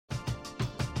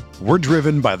We're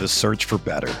driven by the search for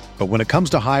better. But when it comes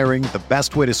to hiring, the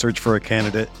best way to search for a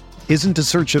candidate isn't to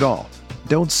search at all.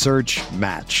 Don't search,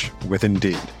 match with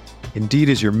Indeed. Indeed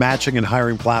is your matching and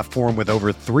hiring platform with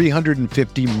over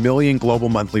 350 million global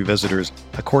monthly visitors,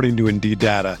 according to Indeed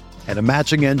data, and a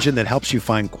matching engine that helps you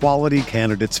find quality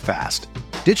candidates fast.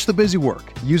 Ditch the busy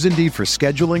work. Use Indeed for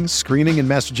scheduling, screening, and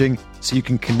messaging so you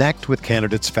can connect with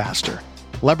candidates faster.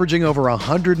 Leveraging over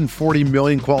 140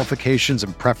 million qualifications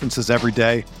and preferences every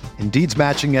day, Indeed's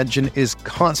matching engine is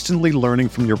constantly learning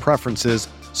from your preferences,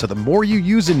 so the more you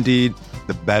use Indeed,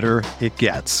 the better it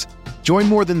gets. Join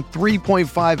more than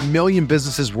 3.5 million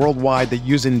businesses worldwide that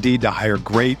use Indeed to hire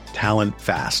great talent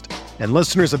fast. And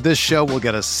listeners of this show will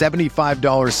get a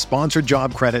 $75 sponsored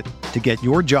job credit to get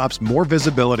your jobs more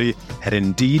visibility at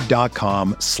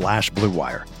Indeed.com/Blue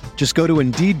Wire. Just go to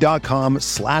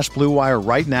Indeed.com/Blue Wire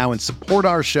right now and support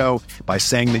our show by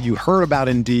saying that you heard about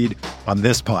Indeed on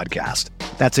this podcast.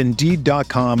 That's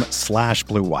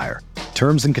Indeed.com/Blue Wire.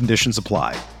 Terms and conditions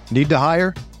apply. Need to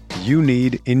hire? You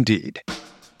need Indeed.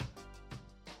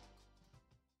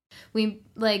 We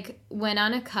went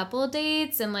on a couple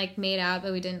dates and made out,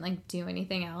 but we didn't do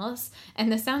anything else.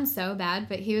 And this sounds so bad,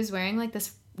 but he was wearing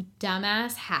this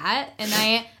dumbass hat, and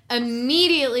I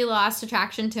immediately lost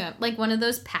attraction to him. One of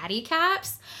those patty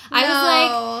caps. No.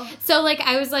 I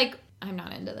was like, I'm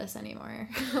not into this anymore.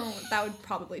 Oh, that would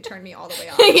probably turn me all the way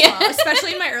off. Yeah.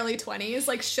 Especially in my early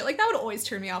 20s. Shit like that would always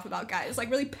turn me off about guys.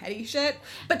 Really petty shit.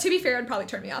 But to be fair, it would probably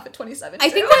turn me off at 27 too. I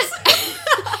think that...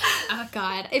 Oh,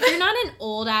 God. If you're not an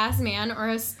old-ass man or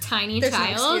a tiny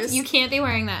child, you can't be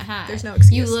wearing that hat. There's no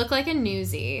excuse. You look like a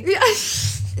newsie. Yeah.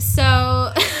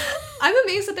 So... I'm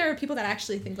amazed that there are people that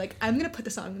actually think, I'm going to put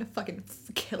this on. I'm going to fucking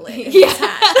kill it in yeah. this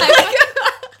hat.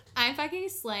 I'm fucking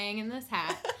slaying in this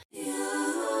hat.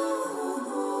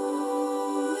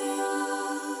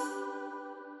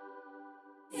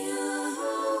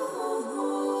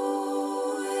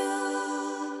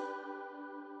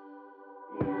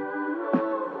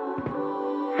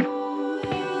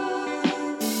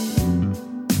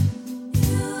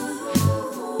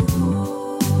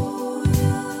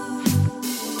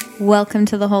 Welcome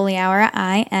to the Holy Hour.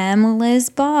 I am Liz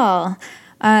Ball.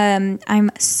 I'm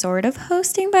sort of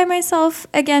hosting by myself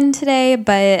again today,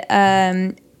 but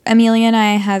Amelia and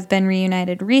I have been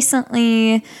reunited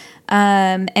recently,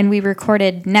 and we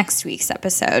recorded next week's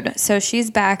episode. So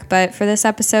she's back, but for this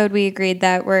episode, we agreed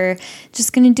that we're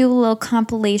just going to do a little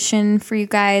compilation for you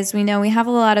guys. We know we have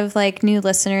a lot of new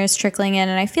listeners trickling in,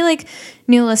 and I feel like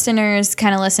new listeners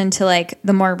kind of listen to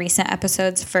the more recent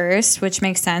episodes first, which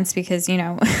makes sense because,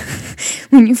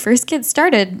 when you first get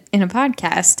started in a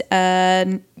podcast,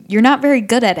 you're not very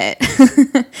good at it.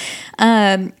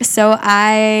 So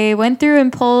I went through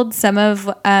and pulled some of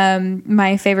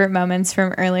my favorite moments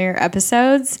from earlier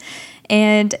episodes,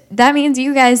 and that means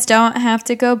you guys don't have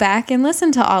to go back and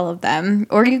listen to all of them,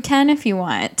 or you can if you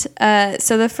want.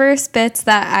 So the first bits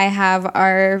that I have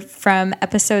are from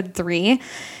episode 3.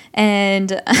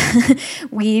 And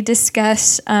we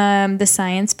discuss the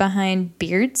science behind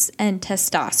beards and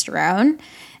testosterone.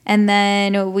 And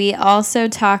then we also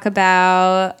talk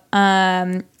about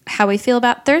how we feel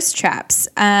about thirst traps.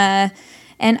 And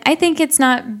I think it's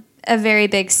not a very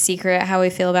big secret how we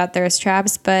feel about thirst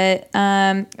traps, but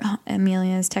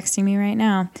Amelia is texting me right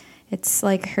now. It's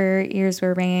like her ears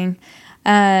were ringing.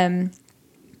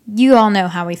 You all know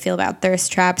how we feel about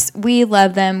thirst traps. We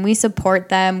love them. We support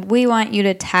them. We want you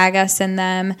to tag us in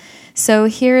them. So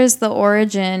here's the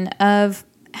origin of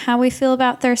how we feel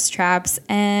about thirst traps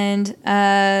and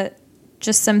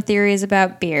just some theories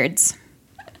about beards.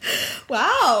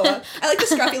 Wow. I like the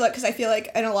scruffy look because I feel like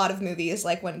in a lot of movies,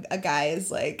 when a guy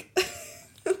is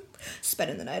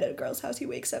spending the night at a girl's house, he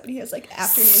wakes up and he has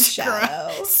afternoon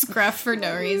shadow. Scruff for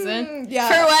no reason. Yeah.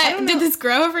 For what? Did this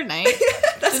grow overnight?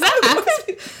 Does that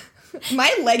happen?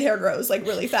 My leg hair grows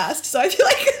really fast, so I feel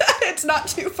like it's not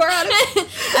too far out of it.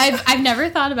 I've never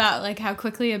thought about how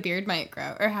quickly a beard might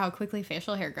grow or how quickly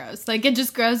facial hair grows. It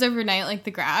just grows overnight like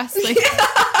the grass.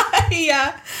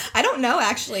 Yeah. I don't know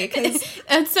actually, because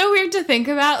it's so weird to think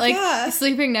about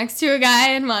sleeping next to a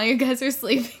guy, and while you guys are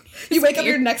sleeping, you wake up,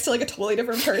 you're next to a totally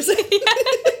different person. Yeah.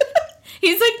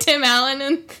 He's like Tim Allen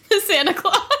in the Santa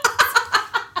Claus.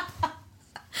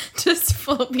 Just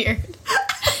full beard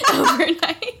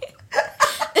overnight.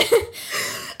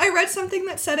 I read something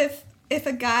that said if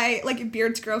a guy,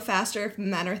 beards grow faster if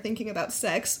men are thinking about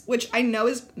sex, which I know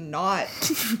is not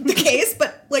the case,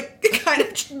 but, it kind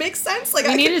of makes sense.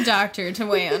 We need a doctor to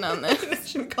weigh in on this.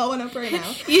 Should we call one up right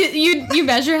now? You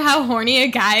measure how horny a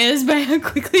guy is by how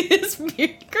quickly his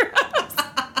beard grows.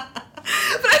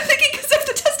 But I'm thinking, because if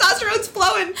the testosterone's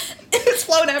flowing, it's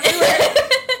flowing everywhere.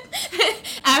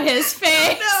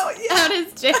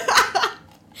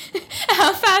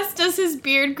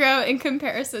 beard grow in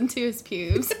comparison to his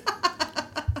pubes?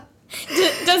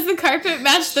 Does the carpet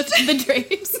match the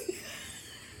drapes?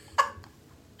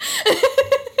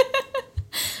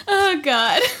 Oh,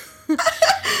 God.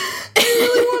 I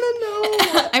really want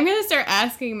to know. I'm going to start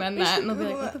asking men that, and they'll be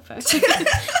like, what the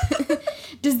fuck?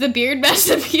 Does the beard match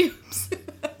the pubes?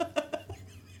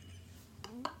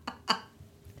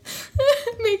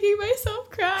 Making myself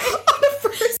cry. On a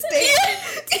first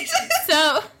date.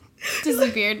 So, does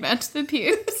the beard match the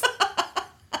pubes?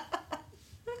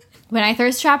 When I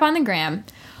thirst trap on the gram,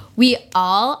 we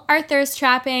all are thirst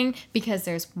trapping because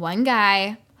there's one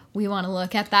guy. We want to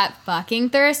look at that fucking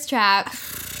thirst trap.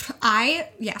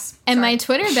 Yes. And my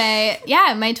Twitter bae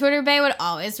would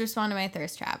always respond to my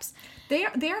thirst traps.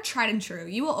 They are tried and true.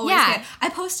 You will always get. I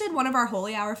posted one of our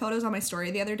holy hour photos on my story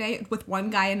the other day with one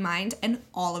guy in mind, and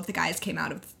all of the guys came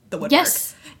out of the woodwork.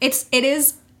 Yes.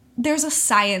 There's a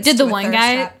science. Did to the a one thirst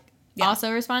guy trap.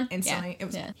 also respond? Instantly.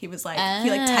 Yeah. He was like, he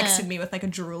like texted me with like a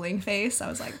drooling face. I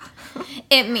was like,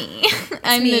 it me.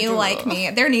 I'm me, the drool. like me.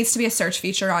 There needs to be a search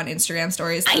feature on Instagram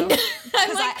stories. Though.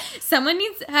 I'm like, someone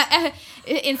needs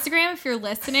Instagram if you're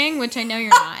listening, which I know you're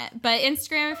not, but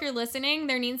Instagram if you're listening,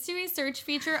 there needs to be a search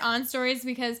feature on stories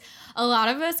because a lot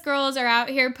of us girls are out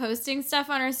here posting stuff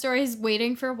on our stories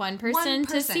waiting for one person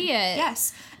to see it.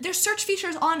 Yes. There's search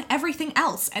features on everything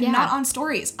else and not on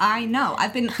stories. I know.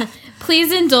 I've been...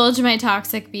 Please indulge my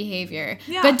toxic behavior.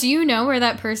 Yeah. But do you know where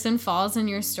that person falls in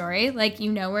your story? Like,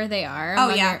 you know where they are?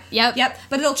 Oh, yeah. Yep.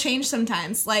 But it'll change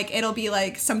sometimes. Like, it'll be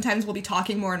like, sometimes we'll be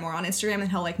talking more and more on Instagram and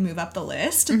he'll like move up the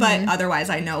list. Mm-hmm. But otherwise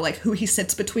I know like who he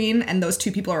sits between, and those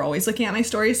two people are always looking at my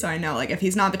stories. So I know like if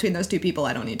he's not between those two people,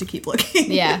 I don't need to keep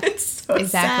looking. Yeah. It's so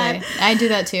exactly. sad. I do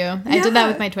that too. I did that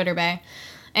with my Twitter bae.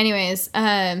 Anyways,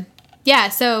 yeah,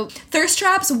 so... Thirst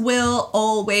traps will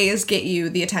always get you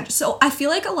the attention. So I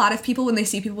feel like a lot of people, when they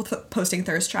see people posting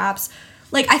thirst traps,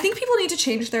 like, I think people need to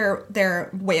change their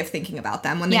way of thinking about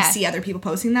them when they see other people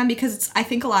posting them, because I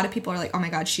think a lot of people are like, oh my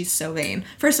god, she's so vain.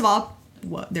 First of all,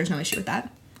 there's no issue with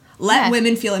that. Let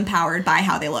women feel empowered by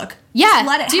how they look. Yeah, just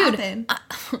let it happen.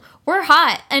 We're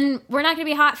hot, and we're not going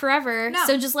to be hot forever, no.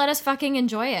 So just let us fucking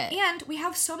enjoy it. And we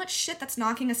have so much shit that's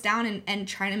knocking us down and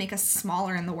trying to make us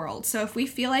smaller in the world. So if we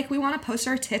feel like we want to post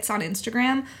our tits on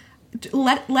Instagram,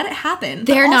 let it happen.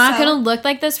 They're not going to look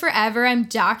like this forever. I'm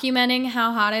documenting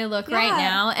how hot I look right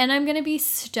now, and I'm going to be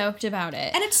stoked about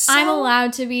it. And it's so... I'm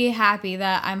allowed to be happy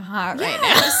that I'm hot right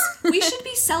now. We should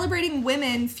be celebrating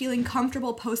women feeling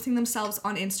comfortable posting themselves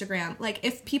on Instagram. Like,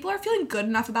 if people are feeling good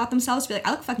enough about themselves to be like,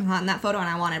 I look fucking hot in that photo and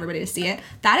I want everybody to see it,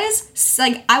 that is,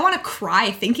 like, I want to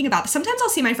cry thinking about this. Sometimes I'll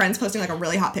see my friends posting, like, a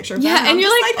really hot picture of them. Yeah, and you're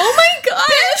like, oh my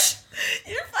gosh!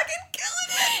 You're fucking killing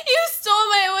me. You stole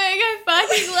my wig. I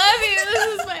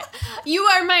fucking love you. You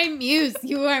are my muse.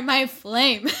 You are my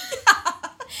flame.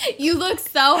 You look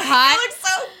so hot. You look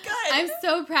so good. I'm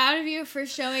so proud of you for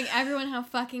showing everyone how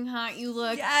fucking hot you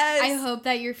look. Yes. I hope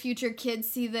that your future kids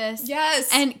see this. Yes.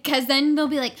 And because then they'll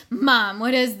be like, Mom,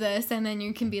 what is this? And then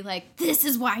you can be like, this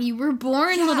is why you were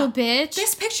born, little bitch.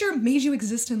 This picture made you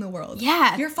exist in the world.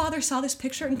 Yeah. Your father saw this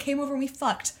picture and came over and we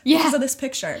fucked Yeah. because of this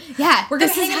picture. Yeah. We're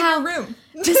going to hang it in your room.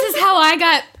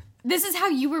 This is how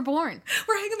you were born.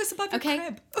 We're hanging this above your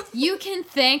crib. You can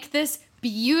thank this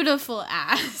beautiful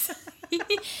ass.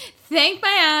 Thank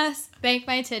my ass. Thank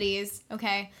my titties.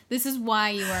 Okay? This is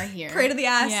why you are here. Pray to the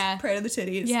ass. Yeah. Pray to the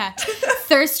titties. Yeah.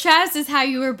 Thirst traps is how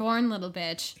you were born, little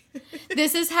bitch.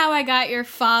 This is how I got your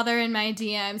father in my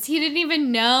DMs. He didn't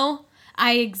even know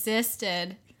I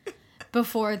existed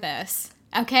before this.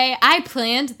 Okay? I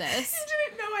planned this. You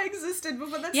didn't know I existed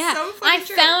before. That's Yeah, so funny. I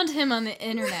found him on the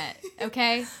internet,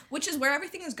 okay? Which is where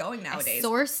everything is going nowadays. I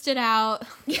sourced it out.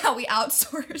 Yeah, we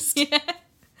outsourced. Yeah.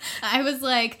 I was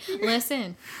like,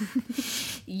 listen,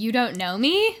 you don't know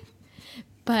me,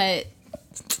 but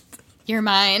you're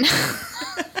mine.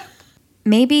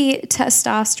 Maybe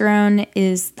testosterone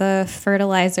is the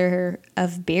fertilizer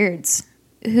of beards.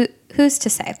 Who's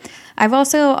to say? I've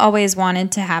also always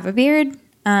wanted to have a beard.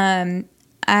 I've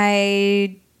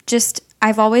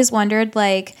always wondered,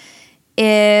 like,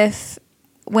 if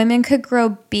women could grow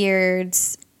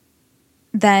beards,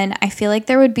 then I feel like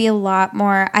there would be a lot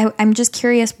more. I'm just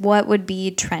curious what would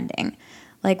be trending.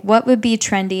 Like, what would be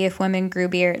trendy if women grew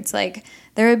beards? Like,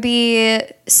 there would be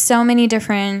so many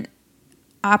different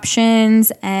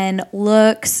options and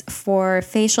looks for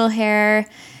facial hair,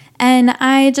 and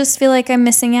I just feel like I'm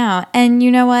missing out. And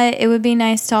you know what? It would be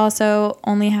nice to also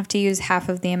only have to use half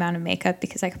of the amount of makeup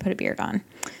because I could put a beard on.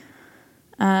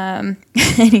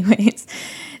 Anyways,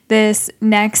 this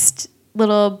next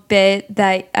little bit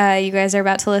that you guys are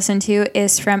about to listen to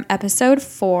is from episode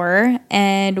 4,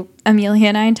 and Amelia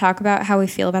and I talk about how we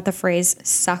feel about the phrase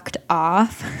sucked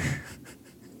off,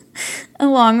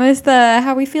 along with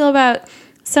how we feel about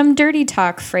some dirty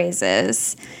talk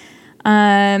phrases.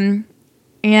 And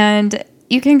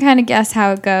you can kind of guess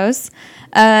how it goes.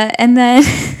 And then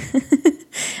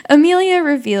Amelia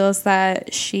reveals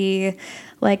that she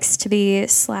likes to be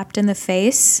slapped in the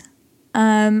face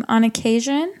on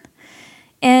occasion.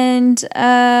 And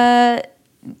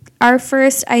our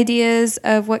first ideas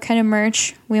of what kind of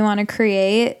merch we want to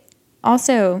create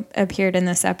also appeared in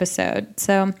this episode.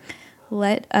 So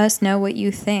let us know what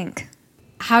you think.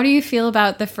 How do you feel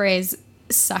about the phrase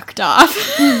sucked off?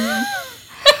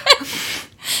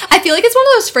 I feel like it's one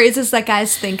of those phrases that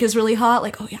guys think is really hot.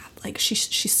 Like, oh yeah, like she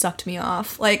sucked me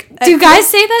off. Like, do guys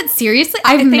say that seriously?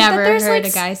 I've never heard a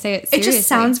guy say it seriously. It just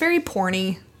sounds very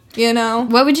porny, you know?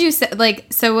 What would you say? Like,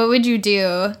 so what would you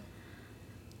do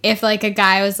if like a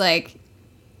guy was like,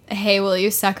 hey, will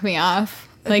you suck me off?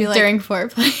 Like during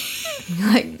foreplay?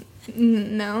 Like,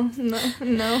 no.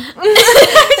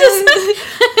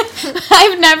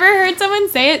 I've never heard someone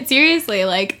say it seriously.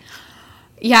 Like,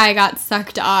 yeah, I got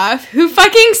sucked off. Who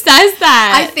fucking says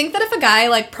that? I think that if a guy,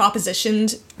 like,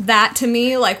 propositioned that to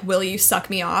me, like, will you suck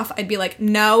me off? I'd be like,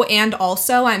 no, and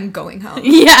also I'm going home.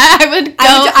 Yeah, I would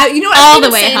go you know what, all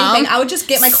the way home. I would just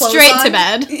get my clothes straight on. to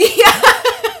bed. Yeah.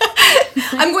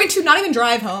 I'm going to not even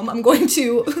drive home. I'm going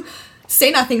to say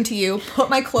nothing to you,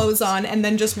 put my clothes on, and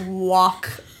then just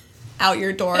walk out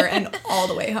your door and all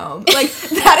the way home. Like,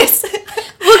 that is...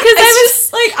 Well,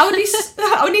 because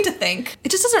I would need to think. It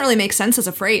just doesn't really make sense as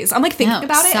a phrase. I'm like thinking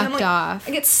about it, and I'm like, off.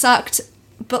 I get sucked,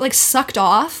 but like sucked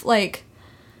off, like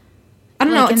I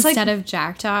don't like know. It's instead like, of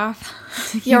jacked off.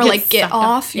 Yeah, or like get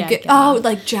off. You get off.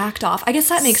 Like jacked off. I guess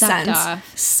that makes Sucked sense.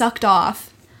 off. Sucked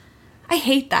off. I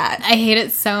hate that. I hate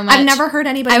it so much. I've never heard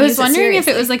anybody. I was use it wondering if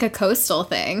seriously. it was like a coastal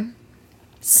thing.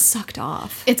 Sucked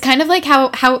off. It's kind of like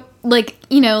how like,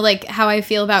 you know, like how I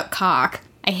feel about cock.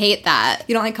 I hate that.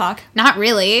 You don't like cock? Not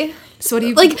really. So what do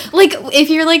you like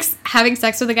if you're like having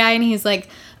sex with a guy and he's like,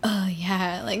 oh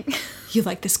yeah, like you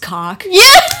like this cock? Yeah.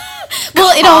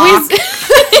 Well, it always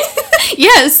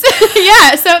yes.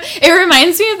 Yeah. So it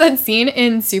reminds me of that scene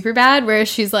in Superbad where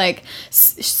she's like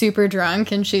super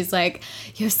drunk and she's like,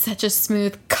 you have such a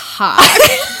smooth cock.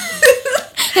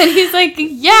 And he's like,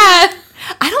 yeah.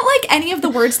 I don't like any of the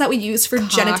words that we use for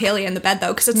genitalia in the bed,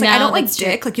 though, because it's like, I don't like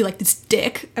dick. Like, you like this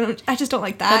dick. I just don't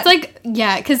like that. That's like,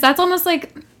 yeah, because that's almost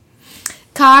like,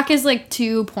 cock is like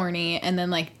too porny, and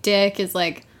then like dick is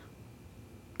like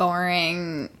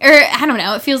boring. Or, I don't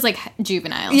know, it feels like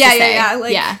juvenile. Yeah.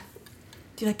 Like, yeah.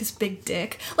 Do you like this big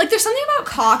dick? Like, there's something about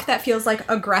cock that feels like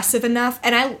aggressive enough,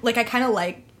 and I kind of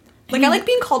like I like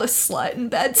being called a slut in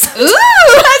bed. So ooh,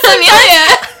 that's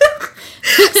Amelia.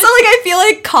 So, like, I feel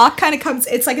like cock kind of comes...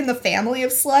 It's, like, in the family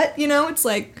of slut, you know? It's,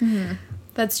 like... Mm-hmm.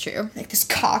 That's true. Like, this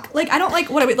cock. Like, I don't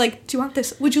like... What I would, like, do you want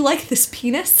this... Would you like this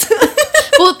penis?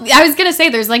 Well, I was gonna say,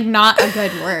 there's, like, not a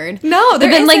good word. No,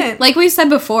 there isn't. Like we said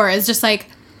before, it's just, like...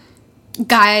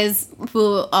 Guys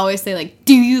will always say, like,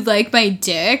 do you like my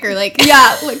dick? Or, like...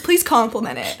 Yeah, like, please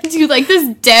compliment it. Do you like this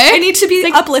dick? I need to be,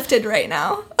 like, uplifted right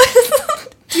now.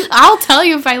 I'll tell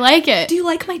you if I like it. Do you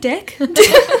like my dick?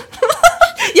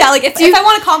 Yeah, like, if I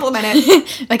want to compliment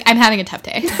it. Like, I'm having a tough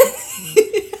day.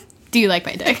 Do you like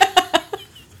my dick?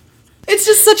 It's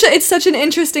just such an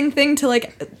interesting thing to,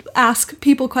 like, ask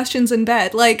people questions in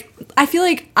bed. Like, I feel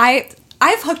like I've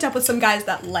hooked up with some guys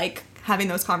that like having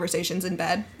those conversations in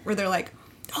bed where they're like,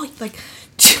 oh, like,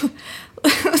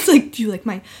 it's like, do you like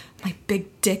my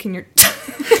big dick in your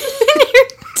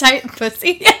tight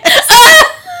pussy? Yes.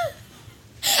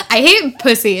 I hate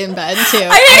pussy in bed, too.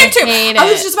 I hate it, too. I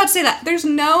was just about to say that. There's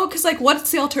no... Because, like, what's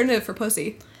the alternative for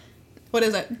pussy? What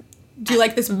is it? Do you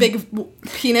like this big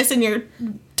penis in your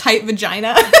tight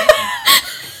vagina?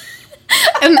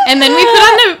 and then we put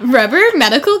on the rubber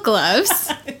medical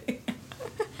gloves.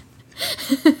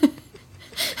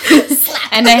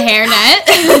 And a hairnet.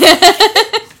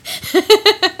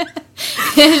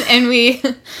 and we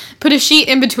put a sheet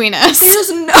in between us.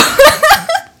 There's no...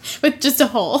 With just a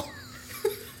hole.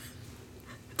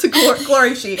 It's a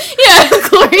glory sheet. Yeah, a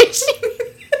glory sheet.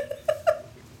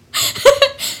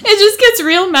 It just gets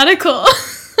real medical.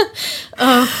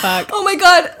 Oh, fuck. Oh, my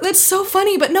God. That's so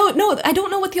funny. But no, I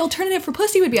don't know what the alternative for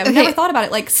pussy would be. I've never thought about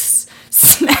it. Like,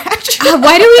 snatch.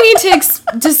 Why do we need to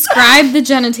describe the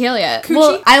genitalia? Coochie?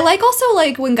 Well, I like also,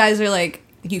 like, when guys are like,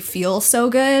 you feel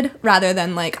so good, rather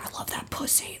than, like, I love that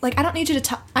pussy. Like, I don't need you to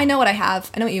tell. I know what I have.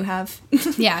 I know what you have.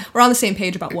 Yeah. We're on the same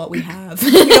page about what we have.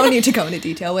 We don't need to go into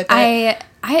detail with it.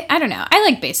 I don't know. I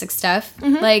like basic stuff.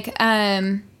 Like,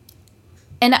 and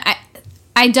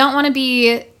I don't want to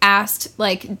be asked,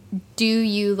 like, do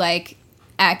you like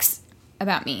X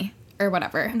about me or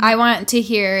whatever. I want to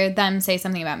hear them say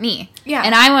something about me. Yeah.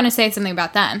 And I want to say something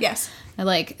about them. Yes. They're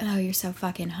like, oh, you're so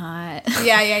fucking hot.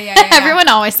 Yeah. Everyone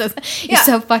always says, you're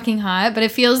so fucking hot. But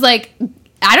it feels like,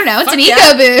 I don't know, it's an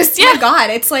ego boost. Yeah. Oh my God,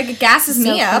 it's like, it gasses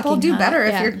me up. I'll do better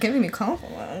if you're giving me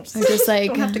compliments. Or just like,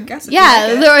 don't have to guess it.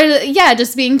 Yeah,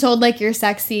 just being told like you're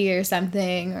sexy or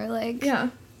something. Or like, yeah.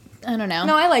 I don't know.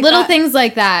 No, I like little that. things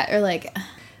like that. Or like,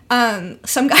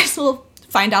 some guys will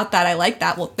find out that I like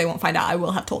that. Well, they won't find out. I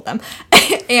will have told them.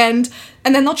 and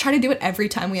then they'll try to do it every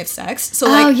time we have sex. So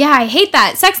like, oh yeah, I hate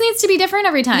that. Sex needs to be different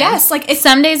every time. Yes, like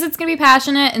some days it's gonna be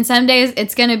passionate, and some days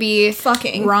it's gonna be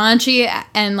fucking raunchy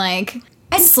and like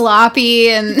sloppy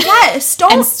and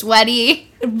and sweaty.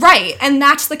 Right, and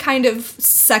that's the kind of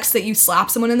sex that you slap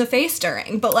someone in the face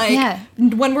during. But like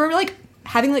when we're like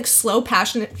having like slow,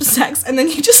 passionate sex, and then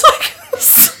you just like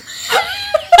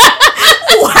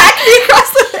whack me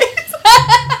across the face.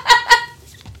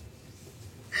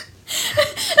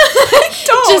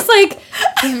 Just like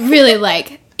really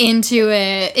like into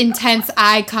it, intense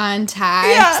eye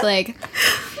contact, like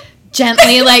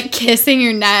gently like kissing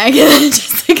your neck, and then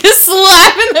just like a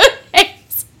slap in the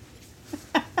face.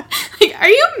 Like, are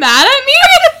you mad at me?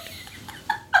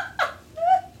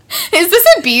 Is this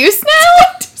abuse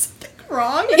now? Did something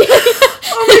wrong?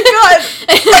 Oh my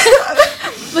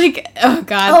God. Like, oh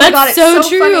God, that's so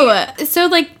true. Funny. So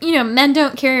like, you know, men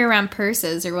don't carry around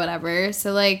purses or whatever.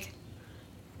 So like,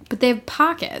 but they have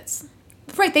pockets.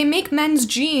 Right, they make men's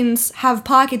jeans have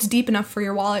pockets deep enough for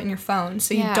your wallet and your phone,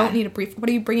 so you don't need a brief. What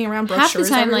are you bringing around? Brochures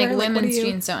half the time, everywhere? like women's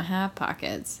jeans don't have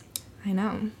pockets. I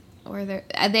know. Or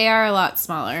they are a lot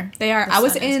smaller. They are. I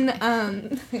was in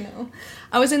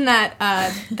I was in that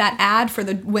that ad for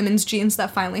the women's jeans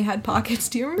that finally had pockets.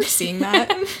 Do you remember seeing that?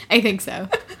 I think so.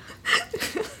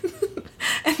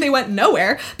 And they went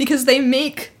nowhere because they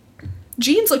make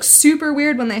jeans look super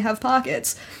weird when they have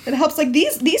pockets. It helps, like,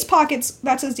 these pockets,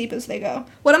 that's as deep as they go.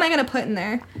 What am I going to put in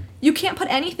there? You can't put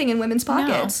anything in women's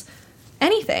pockets. No.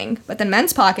 Anything. But then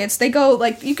men's pockets, they go,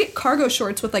 like, you get cargo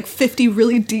shorts with, like, 50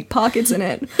 really deep pockets in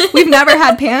it. We've never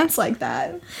had pants like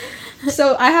that.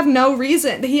 So I have no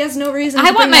reason. He has no reason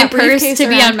I want my purse to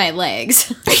be on my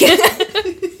legs.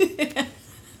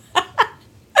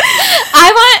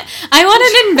 I want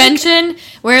an invention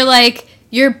where, like,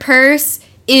 your purse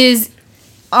is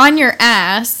on your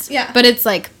ass, but it's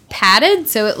like padded,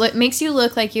 so it makes you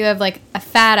look like you have like a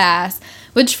fat ass,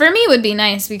 which for me would be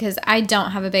nice because I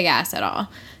don't have a big ass at all.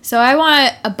 So I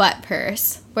want a butt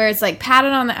purse where it's like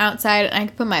padded on the outside and I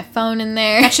can put my phone in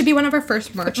there. That should be one of our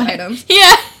first merch items.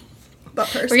 Yeah. Butt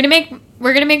purse. We're gonna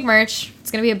make merch.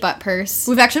 It's gonna be a butt purse.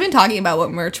 We've actually been talking about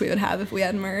what merch we would have if we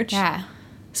had merch. Yeah.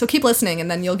 So keep listening, and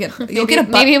then you'll get a butt.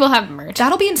 Maybe we'll have merch.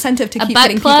 That'll be incentive to keep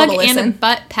getting people to listen. And a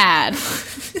butt pad.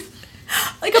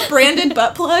 Like a branded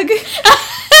butt plug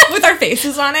with our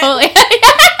faces on it. Oh, yeah.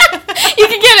 You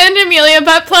can get an Amelia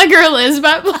butt plug or a Liz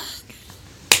butt plug.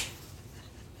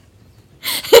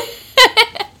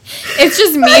 It's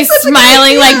just me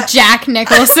smiling like Jack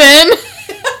Nicholson.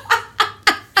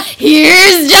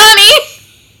 Here's Johnny.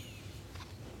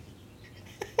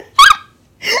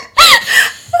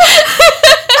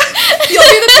 You'll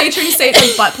be the patron saint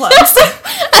of butt plugs.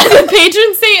 I'm the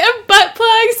patron saint of butt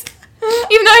plugs.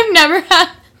 Even though I've never had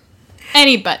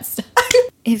any butt stuff.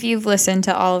 If you've listened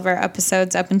to all of our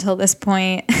episodes up until this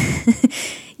point,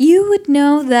 you would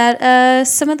know that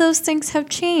some of those things have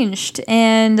changed.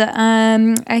 And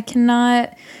I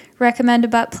cannot recommend a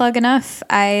butt plug enough.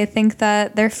 I think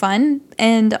that they're fun.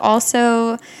 And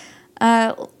also,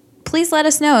 please let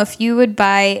us know if you would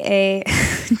buy a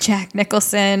Jack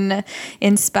Nicholson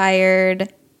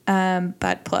inspired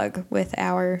butt plug with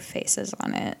our faces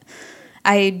on it.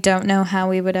 I don't know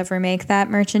how we would ever make that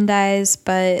merchandise,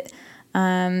 but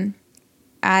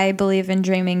I believe in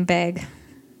dreaming big.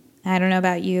 I don't know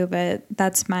about you, but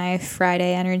that's my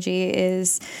Friday energy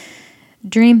is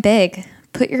dream big.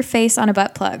 Put your face on a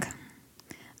butt plug.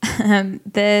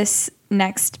 This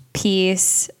next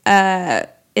piece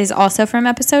is also from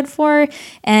episode 4,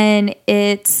 and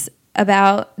it's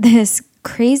about this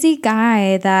crazy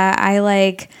guy that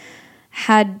I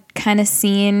had kind of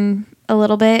seen a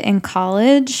little bit in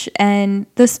college, and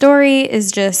the story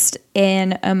is just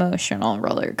an emotional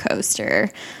roller coaster.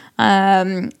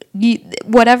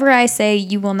 Whatever I say,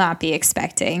 you will not be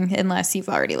expecting unless you've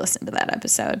already listened to that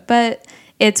episode, but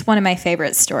it's one of my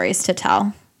favorite stories to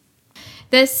tell.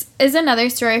 This is another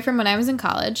story from when I was in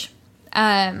college.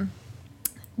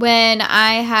 When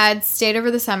I had stayed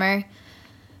over the summer,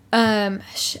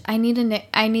 I need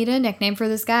a nickname for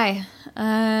this guy.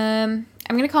 I'm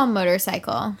gonna call him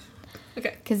Motorcycle.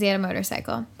 Okay. Because he had a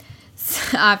motorcycle,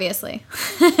 obviously.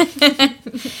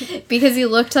 Because he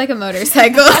looked like a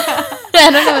motorcycle. I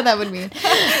don't know what that would mean.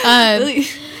 Really?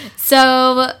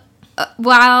 So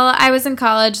while I was in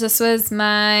college, this was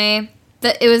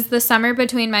it was the summer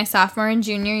between my sophomore and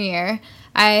junior year.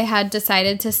 I had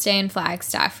decided to stay in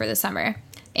Flagstaff for the summer.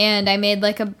 And I made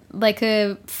like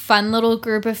a fun little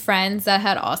group of friends that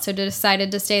had also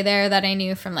decided to stay there that I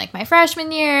knew from like my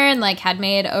freshman year and like had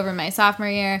made over my sophomore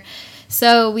year.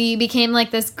 So we became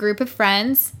like this group of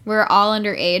friends. We're all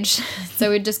underage. So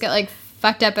we'd just get like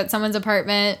fucked up at someone's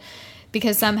apartment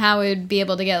because somehow we'd be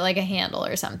able to get like a handle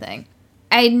or something.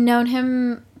 I'd known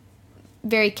him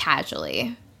very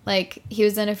casually. Like, he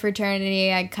was in a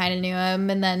fraternity, I kind of knew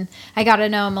him, and then I got to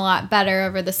know him a lot better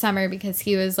over the summer because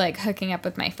he was, like, hooking up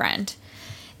with my friend.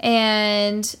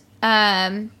 And,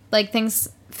 like, things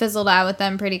fizzled out with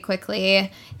them pretty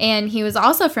quickly, and he was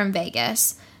also from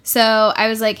Vegas. So I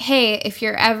was like, hey, if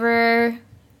you ever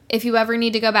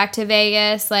need to go back to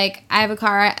Vegas, like, I have a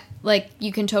car, like,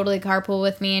 you can totally carpool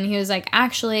with me. And he was like,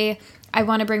 actually, I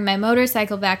want to bring my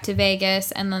motorcycle back to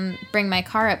Vegas and then bring my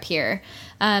car up here.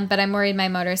 But I'm worried my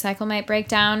motorcycle might break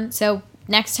down. So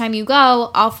next time you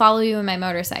go, I'll follow you in my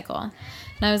motorcycle. And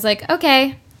I was like,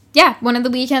 okay. Yeah, one of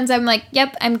the weekends I'm like,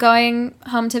 yep, I'm going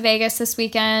home to Vegas this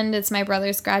weekend. It's my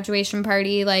brother's graduation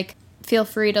party. Like, feel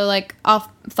free to, like,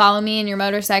 I'll follow me in your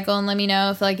motorcycle and let me know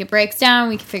if, like, it breaks down.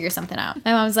 We can figure something out.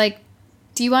 My mom's like,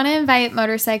 do you want to invite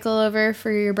Motorcycle over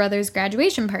for your brother's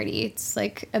graduation party? It's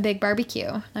like a big barbecue.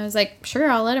 And I was like,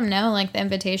 sure, I'll let him know, like, the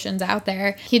invitation's out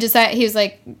there. He was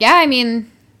like, yeah, I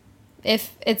mean,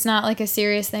 if it's not like a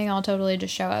serious thing, I'll totally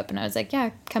just show up. And I was like, yeah,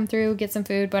 come through, get some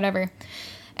food, whatever.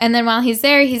 And then while he's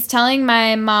there, he's telling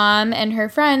my mom and her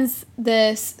friends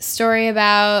this story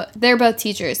about, they're both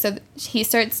teachers. So he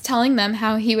starts telling them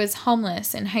how he was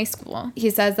homeless in high school. He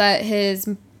says that his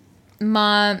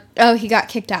mom, he got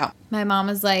kicked out. My mom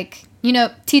was like, you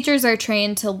know, teachers are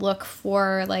trained to look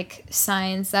for, like,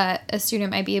 signs that a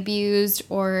student might be abused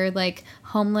or, like,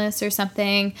 homeless or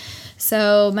something.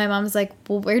 So my mom was like,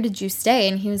 well, where did you stay?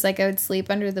 And he was like, I would sleep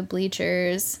under the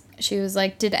bleachers. She was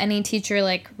like, did any teacher,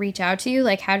 like, reach out to you?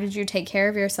 Like, how did you take care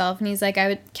of yourself? And he's like, I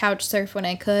would couch surf when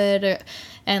I could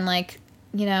and, like,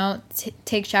 you know,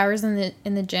 take showers in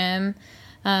the gym.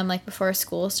 Like, before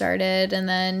school started. And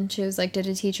then she was like, did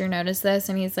a teacher notice this?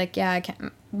 And he's like, yeah,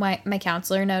 my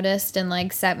counselor noticed and,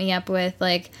 like, set me up with,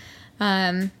 like,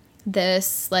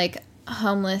 this, like,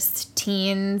 homeless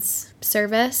teens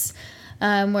service,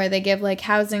 where they give, like,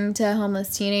 housing to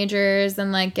homeless teenagers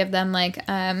and, like, give them, like,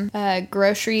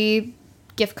 grocery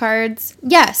gift cards.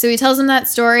 Yeah, so he tells him that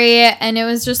story, and it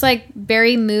was just, like,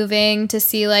 very moving to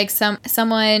see, like,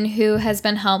 someone who has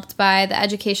been helped by the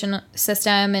education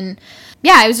system. And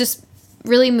yeah, I was just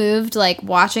really moved, like,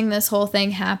 watching this whole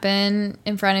thing happen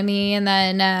in front of me. And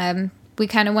then we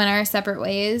kind of went our separate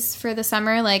ways for the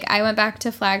summer. Like, I went back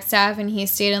to Flagstaff and he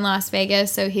stayed in Las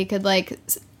Vegas so he could, like,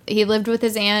 he lived with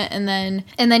his aunt. And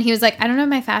then he was like, I don't know if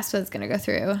my FAFSA's gonna go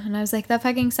through. And I was like, that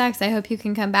fucking sucks. I hope you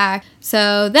can come back.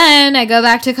 So then I go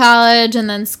back to college and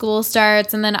then school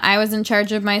starts. And then I was in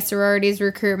charge of my sorority's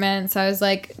recruitment. So I was,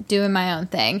 like, doing my own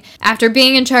thing. After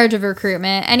being in charge of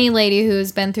recruitment, any lady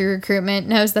who's been through recruitment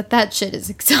knows that shit is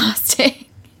exhausting.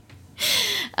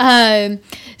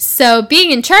 So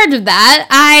being in charge of that,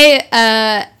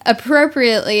 I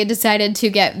appropriately decided to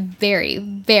get very,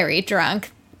 very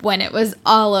drunk when it was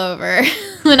all over.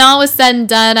 When all was said and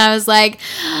done, I was like,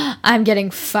 I'm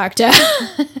getting fucked up.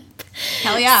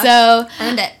 Hell yeah. So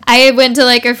earned it. I went to,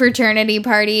 like, a fraternity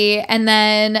party, and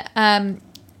then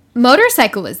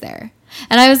Motorcycle was there.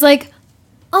 And I was like,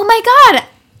 oh my God,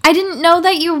 I didn't know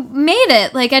that you made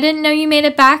it. Like, I didn't know you made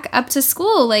it back up to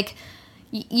school. Like,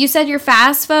 you said your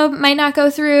FAFSA might not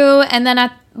go through. And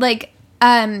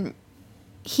then,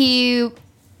 he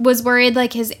was worried,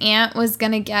 like, his aunt was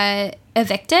going to get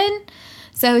evicted.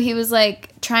 So he was,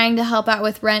 like, trying to help out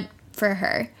with rent for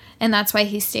her. And that's why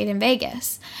he stayed in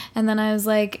Vegas. And then I was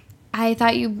like, I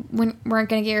thought you weren't going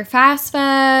to get your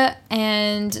FAFSA.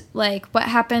 And, like, what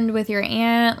happened with your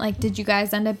aunt? Like, did you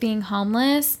guys end up being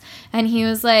homeless? And he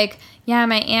was like, yeah,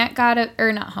 my aunt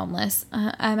not homeless.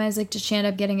 I was like, did she end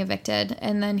up getting evicted?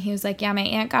 And then he was like, yeah, my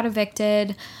aunt got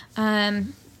evicted.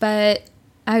 But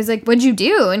I was like, what'd you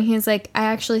do? And he was like, I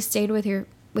actually stayed with your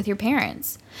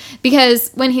parents.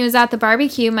 Because when he was at the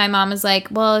barbecue, my mom was like,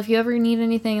 well, if you ever need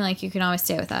anything, like, you can always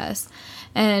stay with us.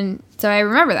 And so I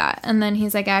remember that. And then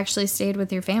he's like, I actually stayed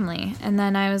with your family. And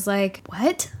then I was like,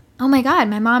 what? Oh my God,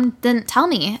 my mom didn't tell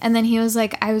me. And then he was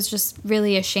like, I was just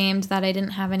really ashamed that I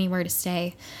didn't have anywhere to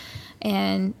stay.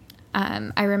 And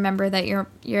I remember that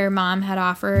your mom had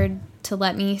offered to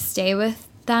let me stay with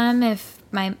them if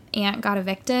my aunt got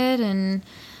evicted. And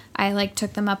I like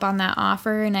took them up on that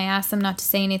offer, and I asked them not to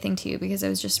say anything to you because I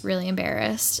was just really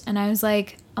embarrassed. And I was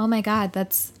like, oh my God,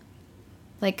 that's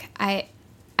like, I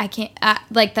can't,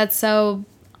 like, that's so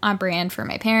on brand for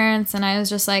my parents. And I was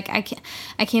just like, I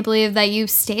can't believe that you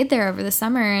stayed there over the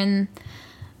summer. And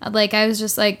like, I was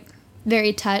just like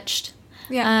very touched.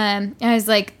 Yeah. And I was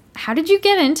like, how did you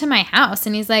get into my house?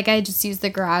 And he's like, I just used the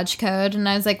garage code. And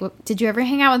I was like, well, did you ever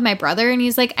hang out with my brother? And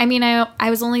he's like, I mean, I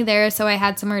was only there so I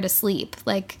had somewhere to sleep.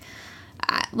 Like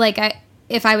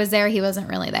if I was there, he wasn't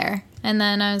really there. And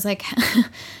then I was like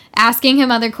asking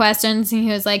him other questions, and he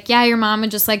was like, yeah, your mom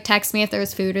would just like text me if there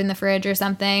was food in the fridge or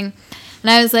something. And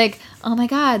I was like, oh my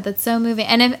God, that's so moving.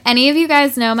 And if any of you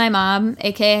guys know my mom,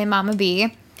 aka Mama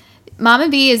B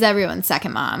is everyone's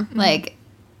second mom. Mm-hmm. Like,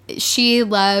 she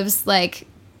loves like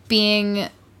being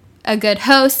a good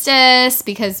hostess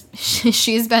because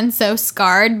she's been so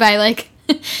scarred by like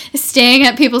staying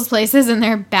at people's places and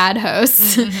they're bad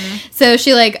hosts. Mm-hmm. So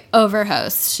she like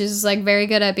overhosts. She's like very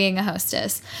good at being a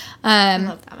hostess. I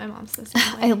love that. My mom's the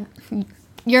same way.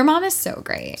 Your mom is so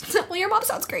great. Well, your mom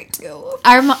sounds great too.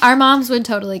 Our moms would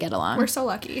totally get along. We're so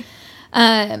lucky.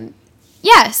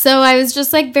 Yeah, so I was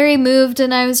just like very moved,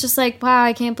 and I was just like, wow,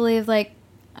 I can't believe like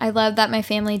I love that my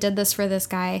family did this for this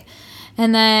guy.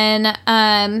 And then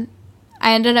I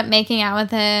ended up making out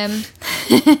with him.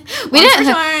 we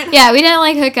didn't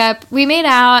like hook up. We made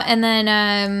out, and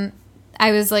then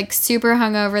I was like super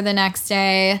hungover the next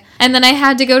day, and then I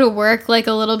had to go to work like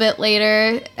a little bit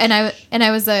later, and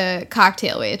I was a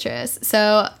cocktail waitress,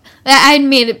 so I'd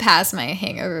made it past my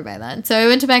hangover by then. So I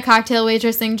went to my cocktail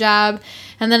waitressing job,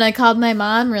 and then I called my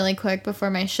mom really quick before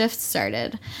my shift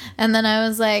started, and then I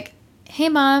was like, hey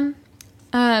Mom,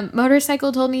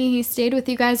 Motorcycle told me he stayed with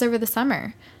you guys over the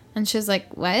summer. And she was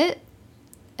like, what?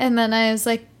 And then I was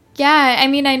like, yeah, I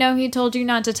mean, I know he told you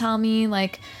not to tell me,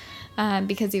 like,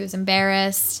 because he was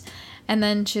embarrassed. And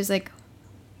then she was like,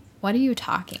 what are you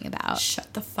talking about?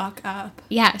 Shut the fuck up.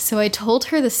 Yeah, so I told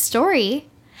her the story,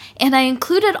 and I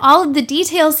included all of the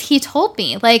details he told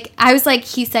me. Like, I was like,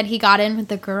 he said he got in with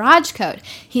the garage code.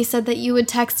 He said that you would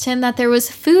text him that there was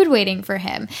food waiting for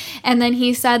him. And then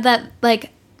he said that,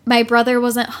 like, my brother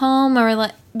wasn't home, or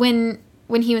like when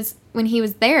he was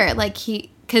there, like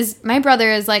because my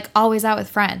brother is like always out with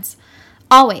friends,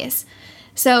 always.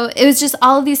 So it was just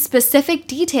all of these specific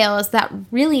details that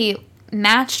really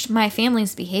matched my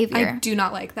family's behavior. I do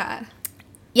not like that.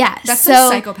 Yeah, that's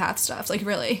some psychopath stuff. Like,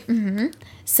 really. Mm-hmm.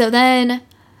 So then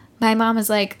my mom was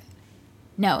like,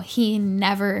 no, he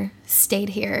never stayed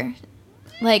here.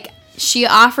 Like, she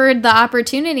offered the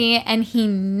opportunity, and he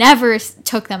never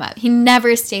took them up. He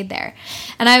never stayed there.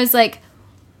 And I was like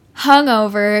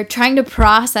hungover, trying to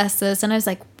process this, and I was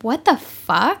like, what the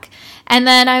fuck? And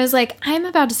then I was like, I'm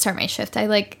about to start my shift.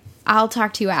 I'll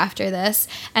talk to you after this.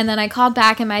 And then I called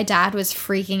back, and my dad was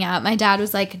freaking out. My dad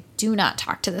was like, do not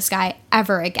talk to this guy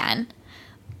ever again.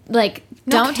 Like,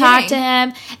 don't talk to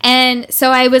him. And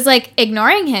so I was like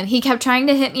ignoring him. He kept trying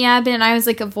to hit me up, and I was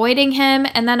like avoiding him.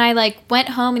 And then I like went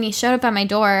home, and he showed up at my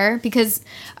door because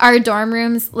our dorm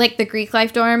rooms, like the Greek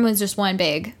life dorm, was just one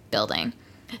big building.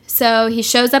 So he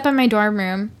shows up at my dorm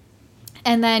room,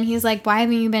 and then he's like, why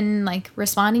haven't you been like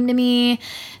responding to me?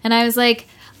 And I was like,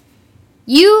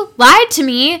 you lied to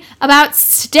me about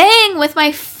staying with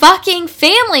my fucking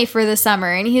family for the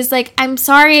summer. And he's like, I'm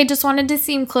sorry, I just wanted to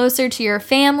seem closer to your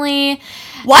family.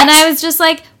 What? And I was just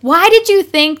like, why did you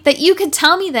think that you could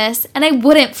tell me this and I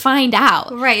wouldn't find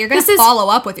out? Right, you're going to follow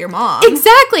up with your mom.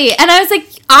 Exactly. And I was like,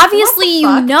 obviously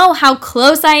you know how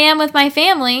close I am with my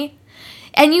family.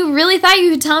 And you really thought you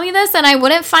could tell me this and I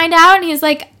wouldn't find out? And he's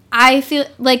like, I feel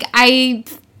like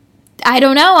I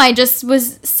don't know. I just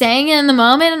was saying it in the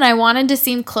moment, and I wanted to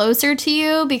seem closer to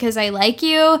you because I like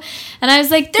you. And I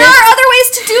was like, there are other ways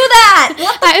to do that.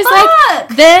 What the fuck?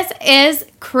 Like, this is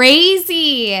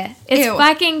crazy. It's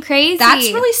fucking crazy.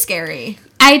 That's really scary.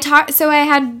 So I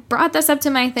had brought this up to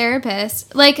my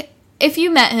therapist. Like, if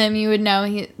you met him, you would know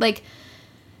he like.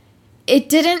 It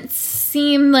didn't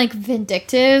seem like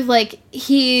vindictive. Like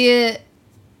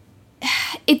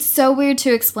it's so weird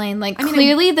to explain. Like,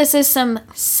 clearly this is some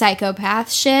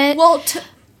psychopath shit. Well,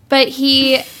 but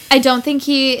I don't think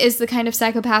he is the kind of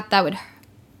psychopath that would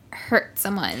hurt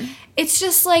someone. It's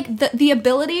just like the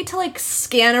ability to like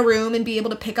scan a room and be able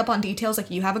to pick up on details. Like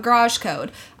you have a garage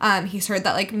code. He's heard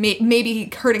that like maybe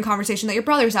he heard in conversation that your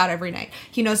brother's out every night.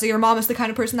 He knows that your mom is the kind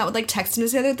of person that would like text him to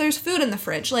say that there's food in the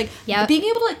fridge. Like being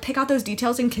able to like pick out those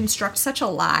details and construct such a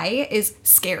lie is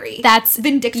scary. That's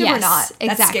vindictive or not. Exactly.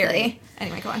 That's scary.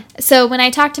 Anyway, go on. So when I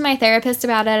talk to my therapist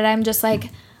about it, I'm just like,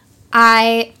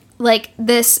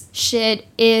 this shit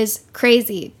is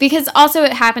crazy. Because also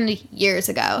it happened years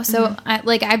ago. So,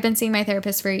 I've been seeing my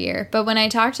therapist for a year. But when I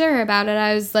talked to her about it,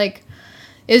 I was like,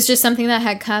 it was just something that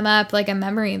had come up, like a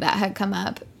memory that had come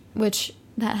up, which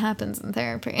that happens in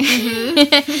therapy.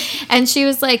 Mm-hmm. And she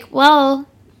was like, well,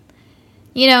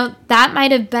 that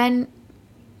might have been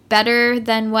better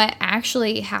than what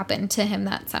actually happened to him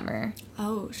that summer.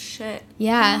 Oh, shit.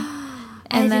 Yeah.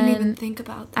 And I didn't even think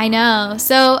about that. I know.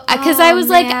 So, because I was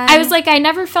like, I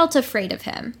never felt afraid of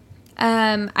him.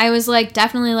 I was like,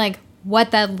 definitely like,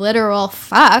 what the literal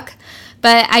fuck?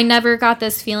 But I never got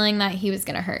this feeling that he was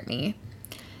going to hurt me.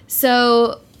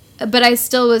 So, but I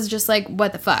still was just like,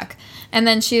 what the fuck? And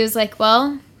then she was like,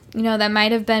 well, that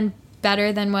might have been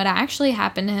better than what actually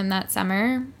happened to him that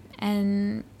summer.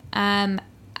 And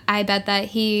I bet that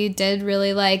he did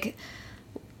really like...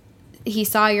 he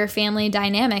saw your family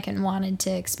dynamic and wanted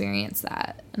to experience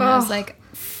that. And I was like...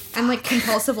 Fuck. And, like,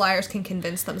 compulsive liars can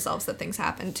convince themselves that things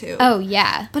happen, too. Oh,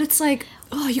 yeah. But it's like,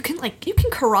 you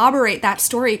can corroborate that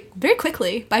story very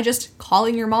quickly by just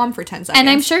calling your mom for 10 seconds. And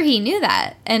I'm sure he knew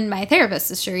that. And my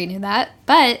therapist is sure he knew that.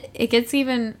 But it gets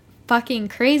even fucking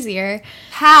crazier.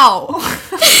 How?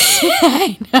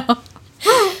 I know.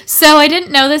 So I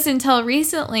didn't know this until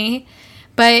recently,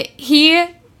 but he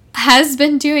has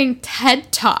been doing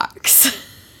TED Talks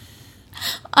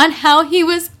on how he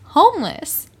was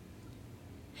homeless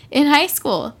in high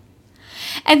school.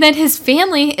 And then his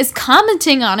family is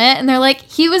commenting on it, and they're like,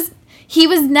 he was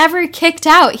never kicked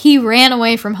out. He ran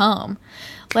away from home.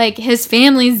 Like, his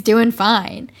family's doing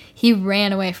fine. He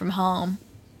ran away from home.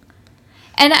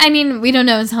 And, I mean, we don't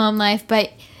know his home life,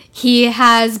 but he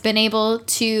has been able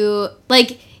to,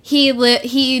 like...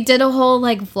 He did a whole,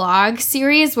 like, vlog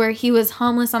series where he was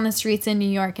homeless on the streets in New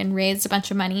York and raised a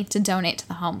bunch of money to donate to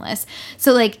the homeless.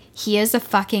 So, like, he is a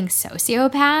fucking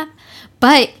sociopath,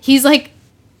 but he's, like,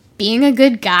 being a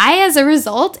good guy as a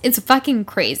result. It's fucking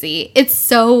crazy. It's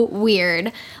so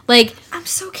weird. Like... I'm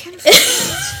so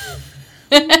confused.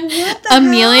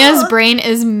 Amelia's brain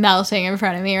is melting in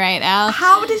front of me right now.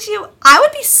 How did you... I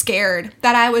would be scared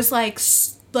that I was,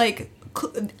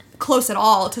 close at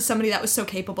all to somebody that was so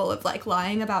capable of like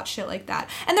lying about shit like that.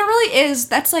 And there really is,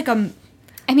 that's like a...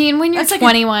 I mean, when you're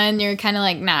 21, you're kind of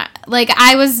like not... Like,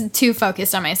 I was too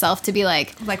focused on myself to be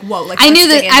like... Like, whoa, like... I knew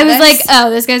that... I was like, oh,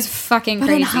 this guy's fucking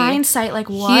crazy. But in hindsight, like,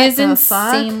 what he is the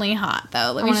insanely hot,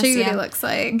 though. Let me show you what he looks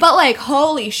like. But, like,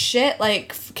 holy shit,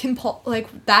 like,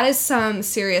 that is some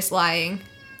serious lying.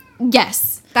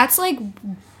 Yes. That's, like...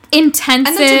 Intensive,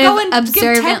 and then to go and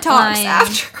observant give TED Talks lying.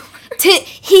 After...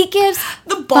 He gives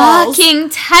the balls. Fucking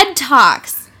TED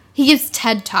Talks. He gives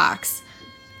TED Talks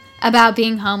about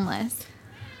being homeless.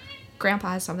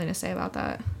 Grandpa has something to say about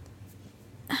that.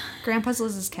 Grandpa's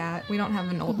Liz's cat. We don't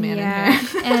have an old man in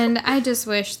here. And I just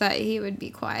wish that he would be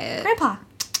quiet. Grandpa,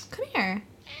 come here.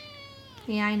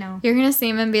 Yeah, I know. You're going to see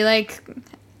him and be like,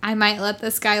 I might let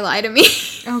this guy lie to me.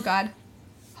 Oh, God.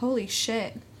 Holy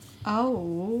shit.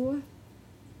 Oh.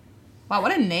 Wow,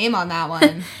 what a name on that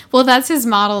one. Well, that's his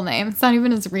model name. It's not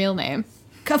even his real name.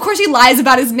 Of course he lies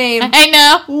about his name. I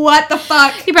know. What the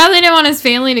fuck? He probably didn't want his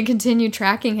family to continue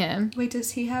tracking him. Wait,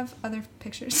 does he have other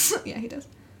pictures? Yeah, he does.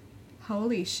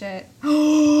 Holy shit.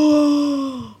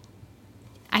 I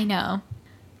know.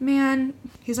 Man,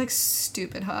 he's like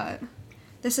stupid hot.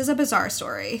 This is a bizarre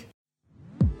story.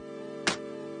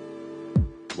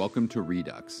 Welcome to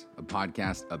Redux, a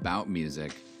podcast about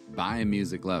music, by a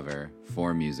music lover,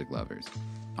 for music lovers.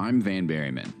 I'm Van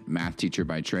Berryman, math teacher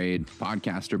by trade,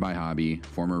 podcaster by hobby,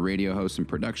 former radio host and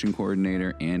production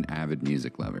coordinator, and avid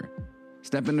music lover.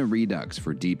 Step into Redux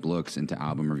for deep looks into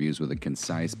album reviews with a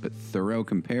concise but thorough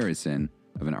comparison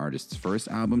of an artist's first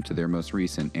album to their most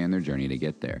recent and their journey to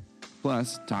get there.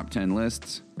 Plus, top 10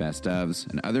 lists, best ofs,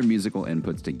 and other musical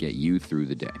inputs to get you through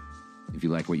the day. If you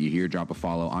like what you hear, drop a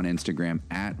follow on Instagram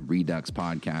at Redux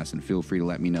Podcast and feel free to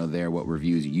let me know there what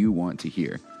reviews you want to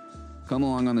hear. Come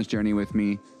along on this journey with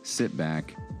me, sit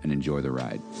back, and enjoy the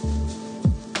ride.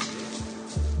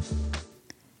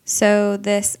 So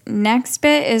this next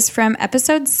bit is from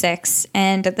episode 6,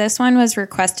 and this one was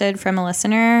requested from a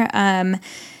listener.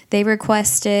 They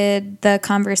requested the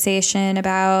conversation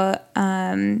about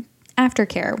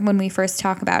aftercare when we first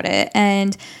talk about it,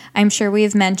 and I'm sure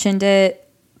we've mentioned it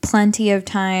plenty of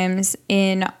times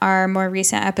in our more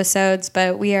recent episodes,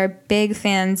 but we are big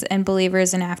fans and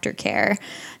believers in aftercare.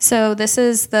 So this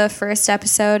is the first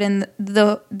episode in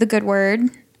the Good Word,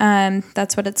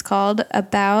 that's what it's called,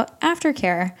 about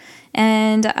aftercare.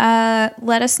 And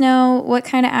let us know what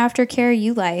kind of aftercare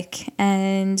you like,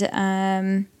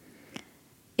 and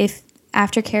if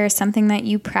aftercare is something that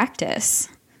you practice,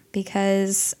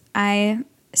 because I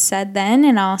said then,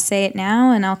 and I'll say it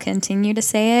now, and I'll continue to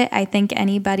say it, I think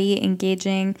anybody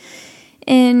engaging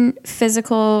in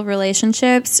physical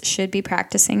relationships should be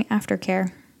practicing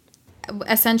aftercare.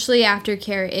 Essentially,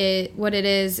 aftercare, what it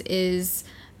is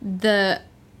the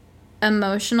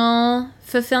emotional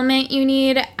fulfillment you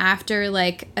need after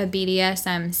like a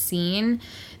BDSM scene,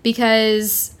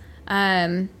 because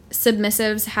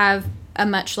submissives have a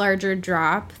much larger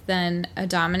drop than a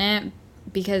dominant,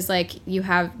 because like your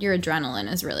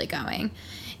adrenaline is really going.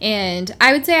 And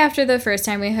I would say after the first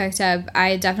time we hooked up,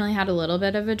 I definitely had a little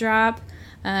bit of a drop.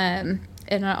 And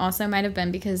it also might have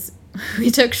been because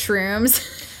we took shrooms.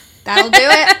 That'll do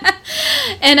it.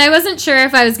 And I wasn't sure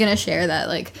if I was going to share that,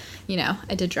 like, you know,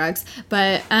 I did drugs.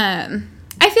 But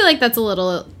I feel like that's a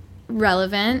little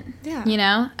relevant, you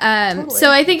know? Totally.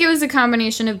 So I think it was a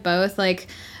combination of both, like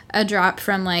a drop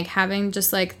from like having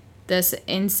just like this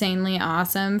insanely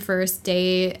awesome first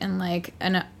date and like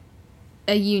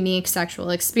a unique sexual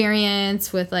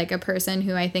experience with like a person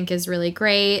who I think is really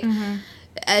great.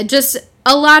 Mm-hmm. Just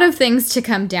a lot of things to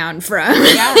come down from.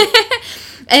 Yeah.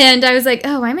 And I was like,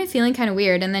 oh, why am I feeling kind of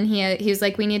weird? And then he was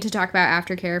like, we need to talk about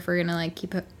aftercare if we're going to like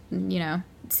keep, you know,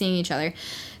 seeing each other.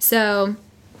 So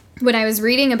when I was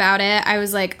reading about it, I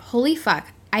was like, holy fuck,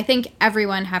 I think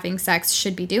everyone having sex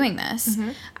should be doing this.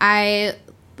 Mm-hmm.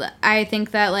 I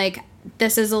think that, like,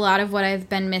 this is a lot of what I've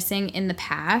been missing in the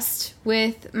past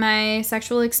with my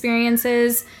sexual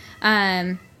experiences.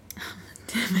 There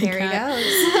he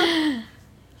goes.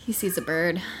 He sees a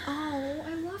bird. Oh,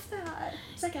 I love that.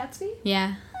 Is that Gatsby?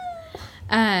 Yeah.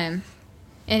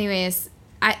 Anyways,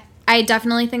 I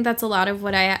definitely think that's a lot of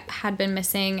what I had been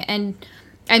missing. And,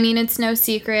 I mean, it's no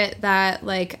secret that,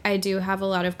 like, I do have a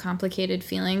lot of complicated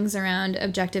feelings around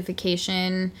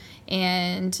objectification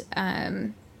and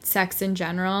sex in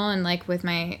general, and like with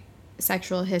my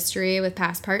sexual history with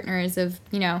past partners of,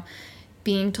 you know,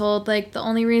 being told like the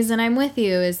only reason I'm with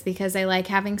you is because I like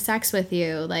having sex with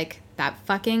you. Like, that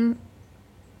fucking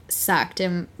sucked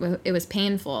and it was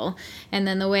painful. And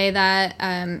then the way that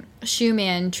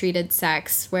Shoeman treated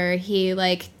sex, where he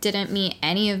like didn't meet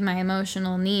any of my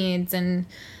emotional needs and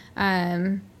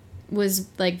was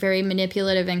like very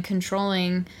manipulative and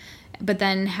controlling, but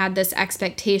then had this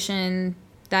expectation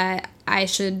that I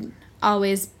should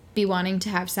always be wanting to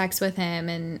have sex with him,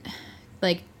 and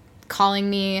like calling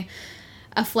me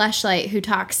a fleshlight who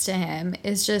talks to him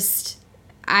is just,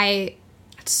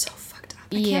 it's so fucked up.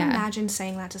 I can't imagine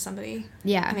saying that to somebody.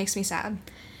 Yeah. It makes me sad.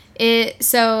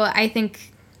 So I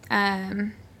think,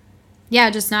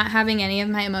 just not having any of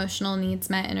my emotional needs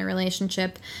met in a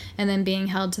relationship, and then being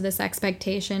held to this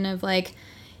expectation of like,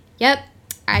 yep,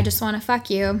 I just want to fuck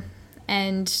you.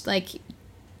 And like,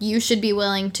 you should be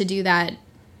willing to do that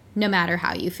no matter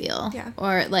how you feel. Yeah.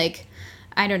 Or like,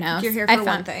 I don't know. You're here for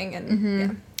one thing. And mm-hmm.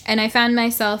 Yeah. And I found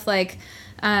myself like,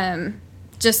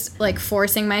 just like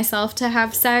forcing myself to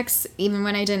have sex even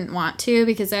when I didn't want to,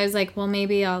 because I was like, well,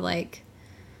 maybe I'll like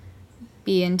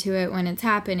be into it when it's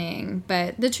happening.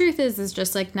 But the truth is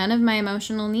just like none of my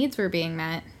emotional needs were being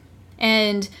met.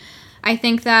 And I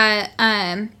think that,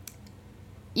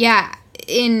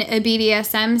 in a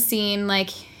BDSM scene, like,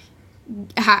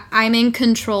 I'm in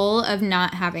control of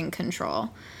not having control.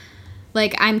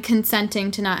 Like, I'm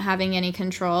consenting to not having any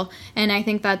control. And I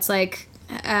think that's, like,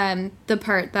 the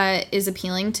part that is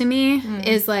appealing to me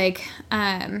is, like,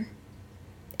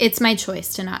 it's my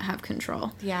choice to not have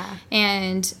control. Yeah.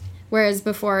 And whereas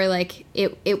before, like,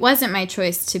 it wasn't my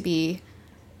choice to be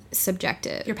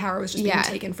subjective. Your power was just being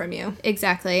taken from you.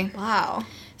 Exactly. Wow.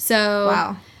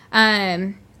 So,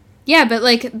 yeah, but,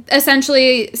 like,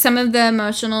 essentially some of the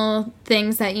emotional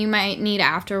things that you might need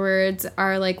afterwards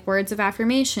are, like, words of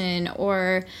affirmation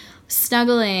or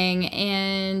snuggling,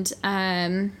 and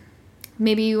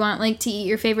maybe you want, like, to eat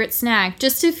your favorite snack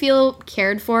just to feel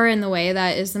cared for in the way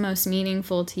that is the most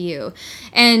meaningful to you.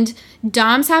 And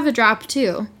doms have a drop,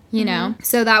 too, you know?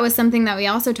 So that was something that we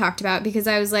also talked about, because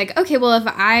I was like, okay, well, if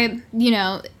I, you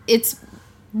know, it's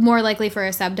more likely for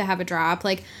a sub to have a drop,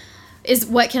 like, is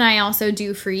what can I also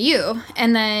do for you?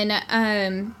 And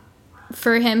then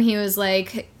for him, he was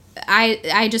like,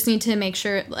 I just need to make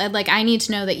sure, like, I need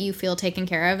to know that you feel taken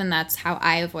care of, and that's how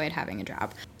I avoid having a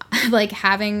drop. Like,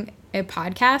 having a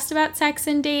podcast about sex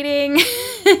and dating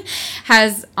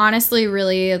has honestly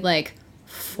really like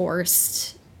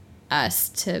forced us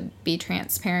to be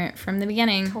transparent from the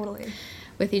beginning. Totally.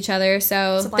 With each other.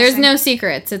 So there's no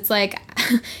secrets. It's like,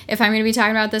 if I'm going to be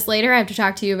talking about this later, I have to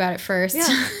talk to you about it first.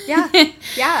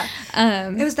 Yeah.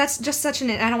 That's just such an,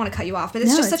 I don't want to cut you off, but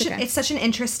it's it's such an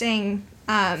interesting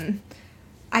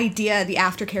idea, the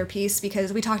aftercare piece,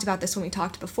 because we talked about this when we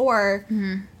talked before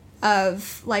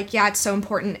of like, it's so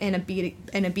important in a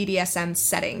BDSM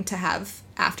setting to have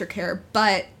aftercare,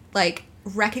 but like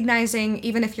recognizing,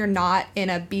 even if you're not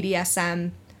in a BDSM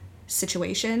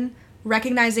situation,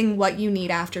 recognizing what you need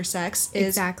after sex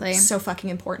is so fucking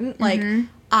important. Like,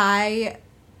 I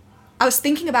was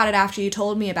thinking about it after you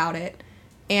told me about it,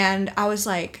 and I was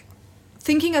like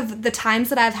thinking of the times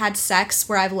that I've had sex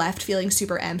where I've left feeling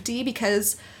super empty,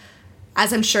 because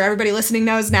as I'm sure everybody listening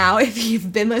knows now, if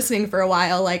you've been listening for a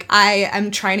while, like I am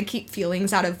trying to keep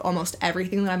feelings out of almost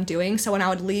everything that I'm doing. So when I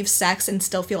would leave sex and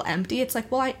still feel empty, it's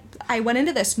like, well, I went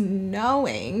into this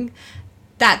knowing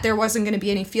that there wasn't going to be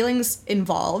any feelings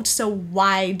involved, so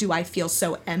why do I feel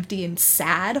so empty and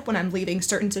sad when I'm leaving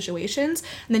certain situations?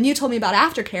 And then you told me about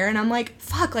aftercare, and I'm like,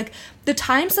 fuck, like, the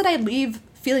times that I leave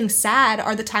feeling sad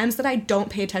are the times that I don't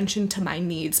pay attention to my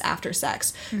needs after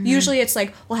sex. Usually it's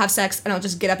like, we'll have sex, and I'll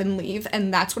just get up and leave,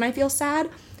 and that's when I feel sad.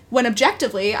 When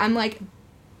objectively, I'm like,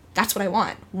 that's what I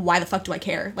want. Why the fuck do I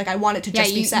care? Like, I want it to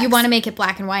just be sex. You want to make it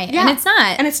black and white, and it's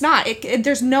not. And it's not.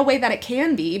 There's no way that it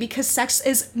can be, because sex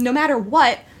is, no matter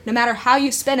what, no matter how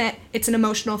you spin it, it's an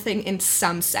emotional thing in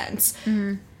some sense.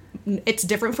 It's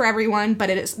different for everyone, but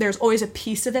there's always a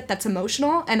piece of it that's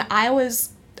emotional, and I was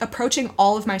approaching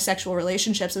all of my sexual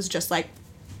relationships as just like,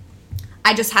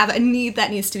 I just have a need that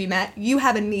needs to be met, you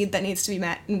have a need that needs to be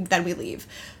met, and then we leave.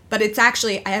 But it's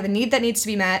actually, I have a need that needs to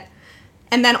be met,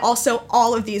 and then also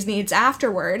all of these needs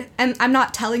afterward. And I'm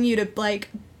not telling you to, like,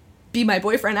 be my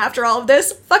boyfriend after all of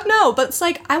this. Fuck no. But it's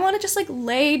like, I want to just, like,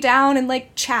 lay down and,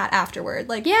 like, chat afterward.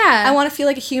 Like, I want to feel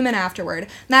like a human afterward.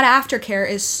 And that aftercare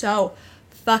is so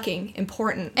fucking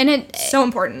important. And it's so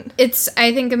important.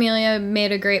 I think Amelia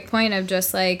made a great point of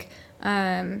just, like,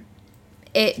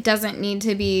 it doesn't need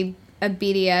to be a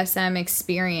BDSM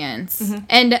experience.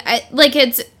 And,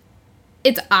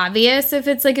 it's obvious if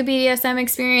it's, like, a BDSM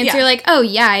experience. Yeah. You're like, oh,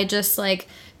 yeah, I just, like,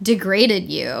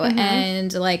 degraded you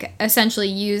and, like, essentially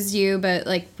used you, but,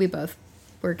 like, we both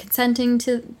were consenting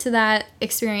to that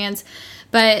experience.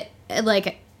 But,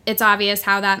 like, it's obvious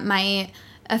how that might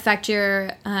affect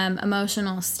your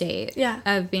emotional state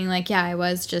of being like, I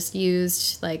was just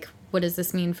used, like, what does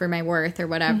this mean for my worth or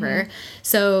whatever.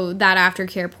 So that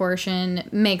aftercare portion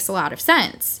makes a lot of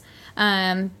sense.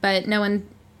 But no one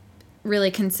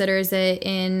really considers it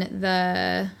in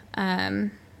the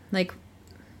like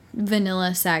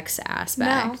vanilla sex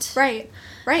aspect. No.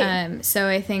 Right. So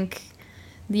I think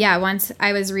once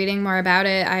I was reading more about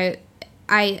it,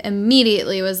 I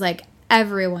immediately was like,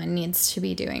 everyone needs to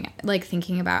be doing, like,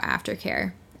 thinking about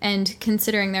aftercare and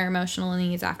considering their emotional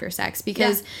needs after sex,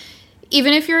 because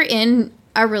even if you're in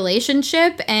a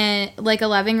relationship, and like a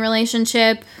loving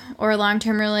relationship or a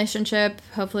long-term relationship,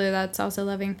 hopefully that's also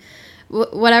loving,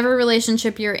 whatever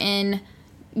relationship you're in,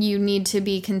 you need to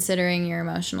be considering your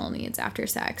emotional needs after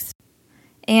sex.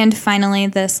 And finally,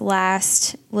 this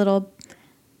last little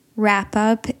wrap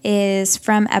up is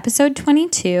from episode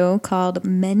 22 called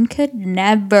Men Could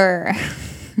Never.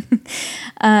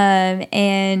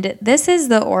 And this is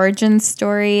the origin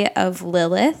story of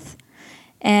Lilith.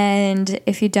 And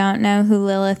if you don't know who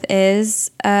Lilith is,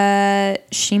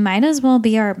 she might as well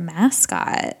be our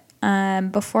mascot.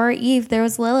 Before Eve, there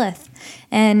was Lilith,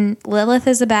 and Lilith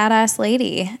is a badass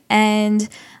lady. And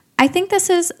I think this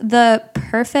is the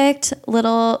perfect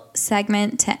little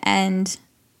segment to end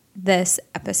this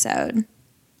episode.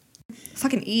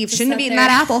 Fucking Eve shouldn't have eaten that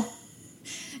apple.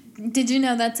 Did you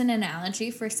know that's an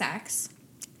analogy for sex?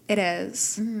 It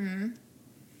is.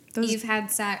 Eve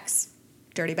had sex.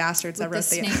 Dirty bastards. I wrote the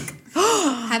snake.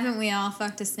 Haven't we all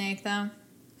fucked a snake though?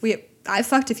 I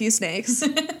fucked a few snakes.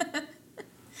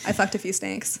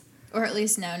 Or at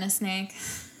least known a snake.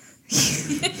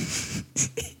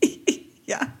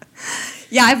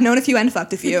 Yeah, I've known a few and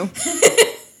fucked a few.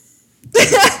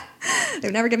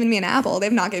 They've never given me an apple.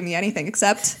 They've not given me anything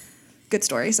except good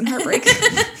stories and heartbreak.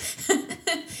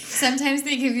 Sometimes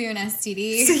they give you an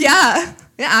STD. So, yeah,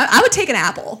 I would take an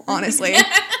apple, honestly.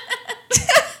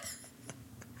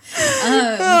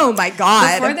 Oh my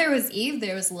God. Before there was Eve,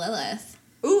 there was Lilith.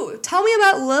 Ooh, tell me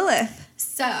about Lilith.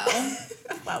 So,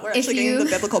 wow, we're actually getting the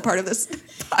biblical part of this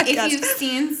podcast. If you've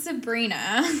seen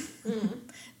Sabrina,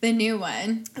 the new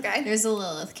one, okay, there's a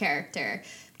Lilith character.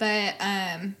 But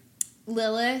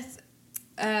Lilith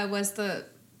was the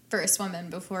first woman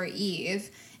before Eve,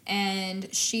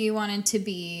 and she wanted to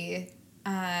be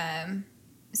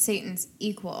Satan's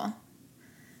equal.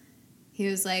 He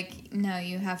was like, no,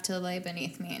 you have to lay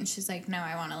beneath me. And she's like, no,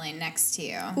 I want to lay next to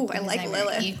you. Ooh, I like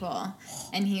Lilith. Equal.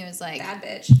 And he was like, bad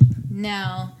bitch.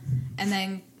 No. And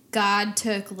then God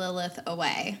took Lilith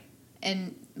away.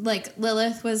 And, like,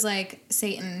 Lilith was, like,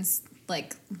 Satan's,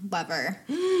 like, lover.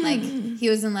 Like, he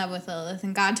was in love with Lilith.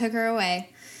 And God took her away.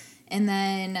 And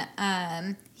then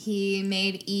he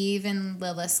made Eve in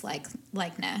Lilith's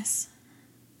likeness.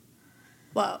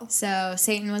 Whoa. So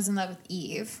Satan was in love with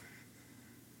Eve.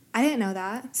 I didn't know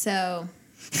that. So,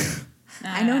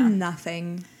 I know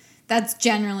nothing. That's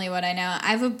generally what I know. I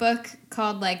have a book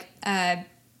called, like,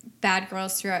 Bad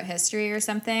Girls Throughout History or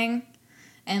something,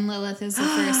 and Lilith is the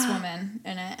first woman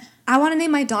in it. I want to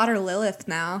name my daughter Lilith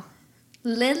now.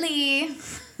 Lily.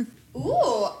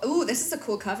 Ooh, this is a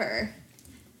cool cover.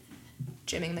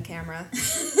 Jimming the camera.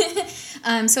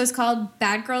 So it's called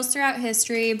Bad Girls Throughout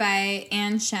History by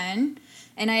Anne Shen.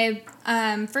 And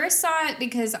I first saw it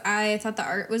because I thought the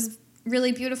art was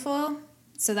really beautiful,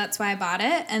 so that's why I bought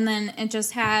it. And then it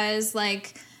just has,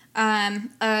 like,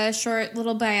 a short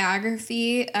little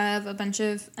biography of a bunch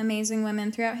of amazing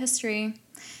women throughout history.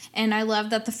 And I love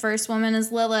that the first woman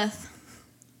is Lilith.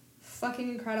 Fucking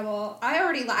incredible.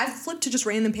 I've flipped to just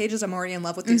random pages. I'm already in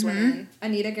love with these women.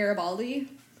 Anita Garibaldi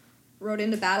rode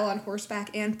into battle on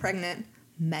horseback and pregnant.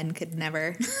 Men could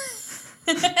never.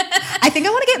 I think I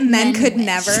want to get Men Could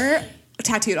Never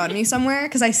tattooed on me somewhere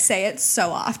because I say it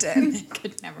so often. Men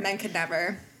could never. Men could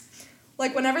never.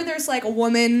 Like, whenever there's, like, a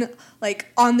woman,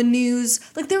 like, on the news,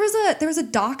 like, there was a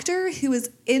doctor who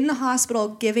was in the hospital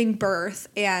giving birth,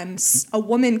 and a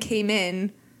woman came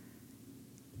in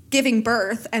giving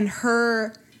birth, and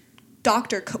her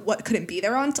doctor couldn't be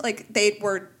there they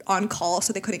were on call,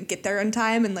 so they couldn't get there in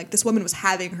time, and, like, this woman was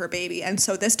having her baby, and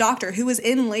so this doctor, who was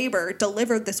in labor,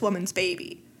 delivered this woman's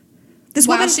baby. This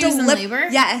While woman she was in labor?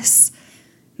 Yes.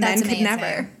 That's Men could amazing.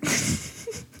 never.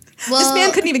 Well, this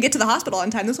man couldn't even get to the hospital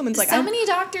on time. This woman's like, so many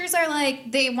doctors are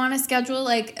like, they want to schedule,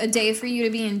 like, a day for you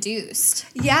to be induced.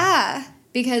 Yeah.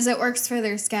 Because it works for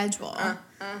their schedule.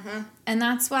 And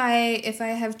that's why if I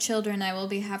have children, I will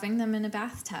be having them in a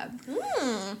bathtub.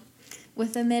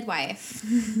 With a midwife.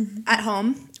 At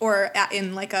home or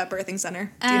in, like, a birthing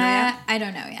center? Do you know yet? I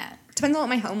don't know yet. Depends on what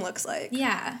my home looks like.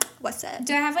 Yeah. What's it?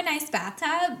 Do I have a nice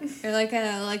bathtub? Or like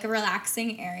a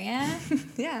relaxing area?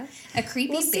 Yeah. A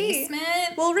creepy We'll see.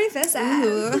 basement? We'll revisit.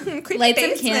 Ooh. Creepy Light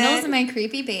basement. some candles in my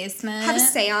creepy basement. Have a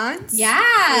seance. Yeah.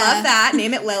 Love that.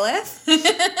 Name it Lilith.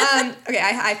 Okay,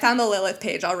 I found the Lilith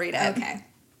page. I'll read it. Okay.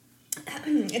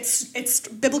 It's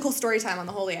biblical story time on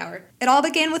the Holy Hour. It all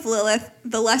began with Lilith,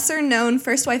 the lesser-known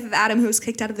first wife of Adam who was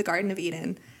kicked out of the Garden of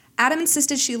Eden. Adam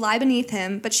insisted she lie beneath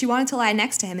him, but she wanted to lie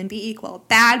next to him and be equal.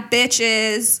 Bad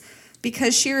bitches!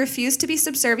 Because she refused to be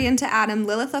subservient to Adam,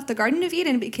 Lilith left the Garden of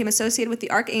Eden and became associated with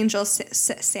the archangel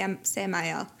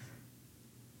Samael.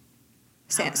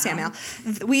 Samuel.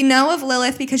 We know of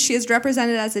Lilith because she is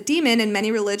represented as a demon in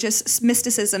many religious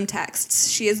mysticism texts.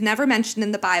 She is never mentioned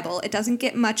in the Bible. It doesn't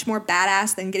get much more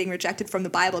badass than getting rejected from the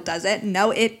Bible, does it?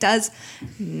 No, it does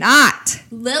not.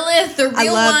 Lilith, the real one.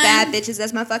 I love bad bitches.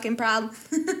 That's my fucking problem.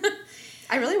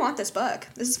 I really want this book.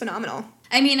 This is phenomenal.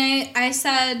 I mean, I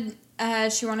said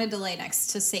she wanted to lay next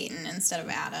to Satan instead of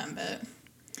Adam, but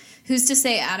who's to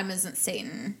say Adam isn't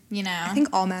Satan, you know? I think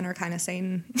all men are kind of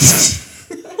Satan.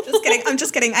 I'm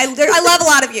just kidding. I love a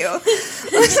lot of you.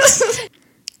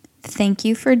 Thank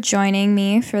you for joining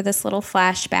me for this little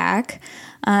flashback.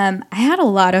 I had a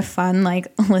lot of fun,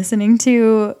 like, listening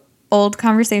to old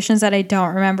conversations that I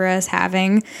don't remember us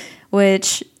having,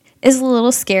 which is a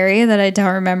little scary that I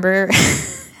don't remember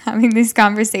having these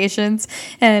conversations,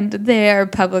 and they are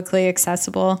publicly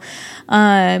accessible.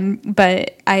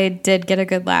 But I did get a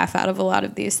good laugh out of a lot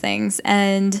of these things,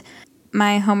 and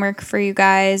my homework for you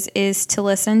guys is to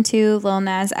listen to Lil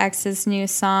Nas X's new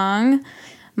song,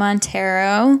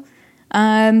 Montero,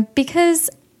 because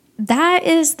that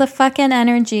is the fucking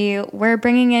energy we're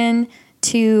bringing in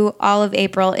to all of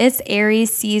April. It's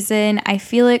Aries season. I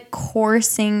feel it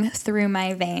coursing through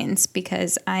my veins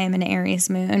because I am an Aries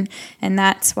moon, and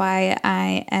that's why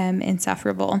I am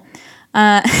insufferable.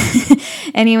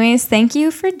 Anyways, thank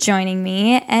you for joining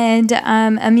me, and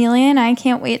Amelia and I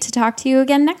can't wait to talk to you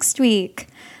again next week.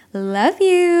 Love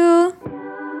you.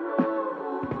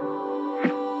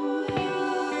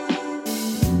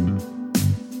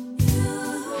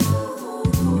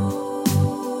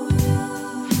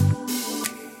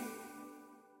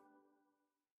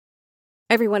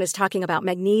 Everyone is talking about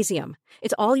magnesium.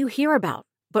 It's all you hear about.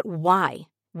 But why?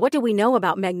 What do we know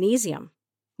about magnesium?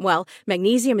 Well,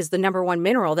 magnesium is the number one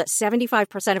mineral that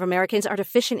 75% of Americans are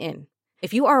deficient in.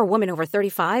 If you are a woman over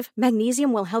 35,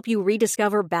 magnesium will help you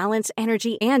rediscover balance,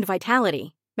 energy, and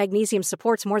vitality. Magnesium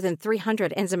supports more than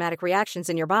 300 enzymatic reactions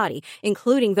in your body,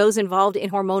 including those involved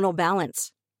in hormonal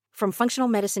balance. From functional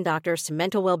medicine doctors to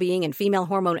mental well-being and female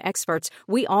hormone experts,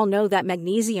 we all know that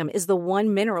magnesium is the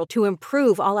one mineral to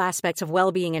improve all aspects of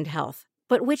well-being and health.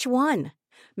 But which one?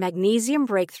 Magnesium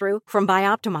Breakthrough from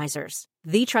Bioptimizers,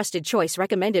 the trusted choice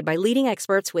recommended by leading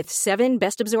experts with 7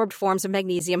 best-absorbed forms of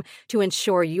magnesium to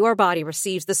ensure your body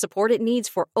receives the support it needs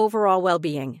for overall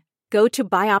well-being. Go to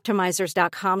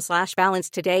bioptimizers.com/balance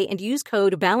today and use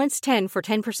code BALANCE10 for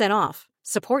 10% off.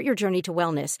 Support your journey to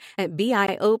wellness at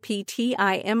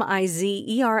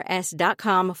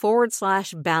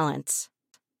bioptimizers.com/balance.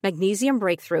 Magnesium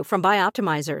Breakthrough from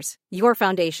Bioptimizers, your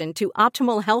foundation to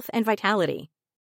optimal health and vitality.